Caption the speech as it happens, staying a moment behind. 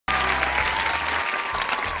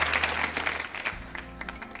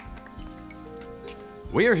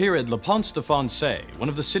We're here at Le Ponce de Foncé, one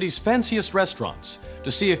of the city's fanciest restaurants,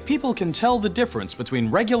 to see if people can tell the difference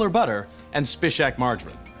between regular butter and Spishak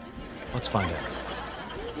margarine. Let's find out.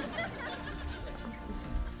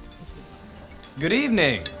 Good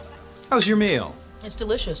evening. How's your meal? It's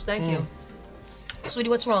delicious, thank you. Sweetie,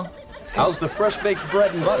 what's wrong? How's the fresh-baked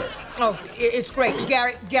bread and butter? Oh, it's great.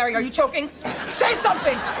 Gary, are you choking? Say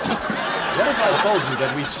something! What if I told you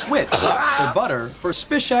that we switched the butter for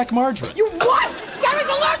Spishak margarine? You what? Gary's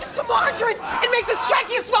allergic to margarine! It makes his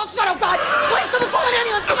trachea swell shut, oh God! Please, someone call an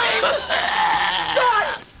ambulance, please!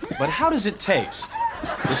 God! But how does it taste?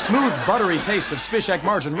 The smooth, buttery taste of Spishak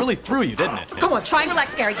margarine really threw you, didn't it? Come on, try and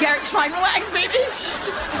relax, Gary. Gary, try and relax, baby!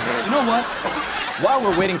 You know what? While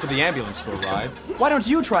we're waiting for the ambulance to arrive, why don't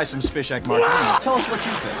you try some Spishak margarine and tell us what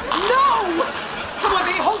you think? No! Come on,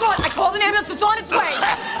 baby, hold on. I called an ambulance. It's on its way.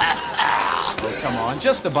 Oh, come on,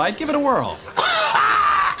 just a bite. Give it a whirl.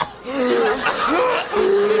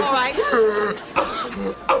 All right.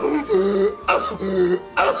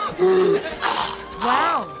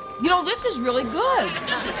 Wow. You know, this is really good.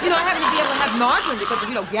 You know, I happen to be able to have margarine because of,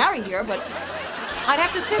 you know, Gary here, but I'd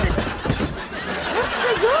have to sit it. That's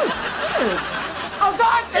pretty good. Oh,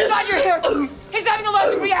 God, it's not your hair. He's having an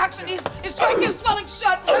allergic reaction. His trachea is swelling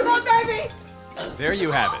shut. Come on, baby. There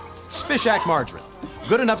you have it. Spishak margarine.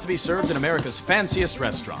 Good enough to be served in America's fanciest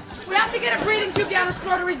restaurants. We have to get a breathing tube down his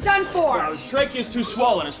throat or he's done for. Well, his trachea is too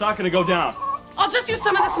swollen. It's not going to go down. I'll just use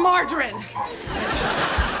some of this margarine.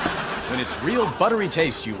 When it's real buttery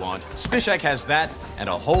taste you want, Spishak has that and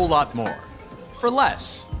a whole lot more. For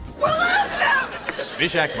less.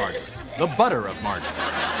 Spishak margarine, the butter of margarine.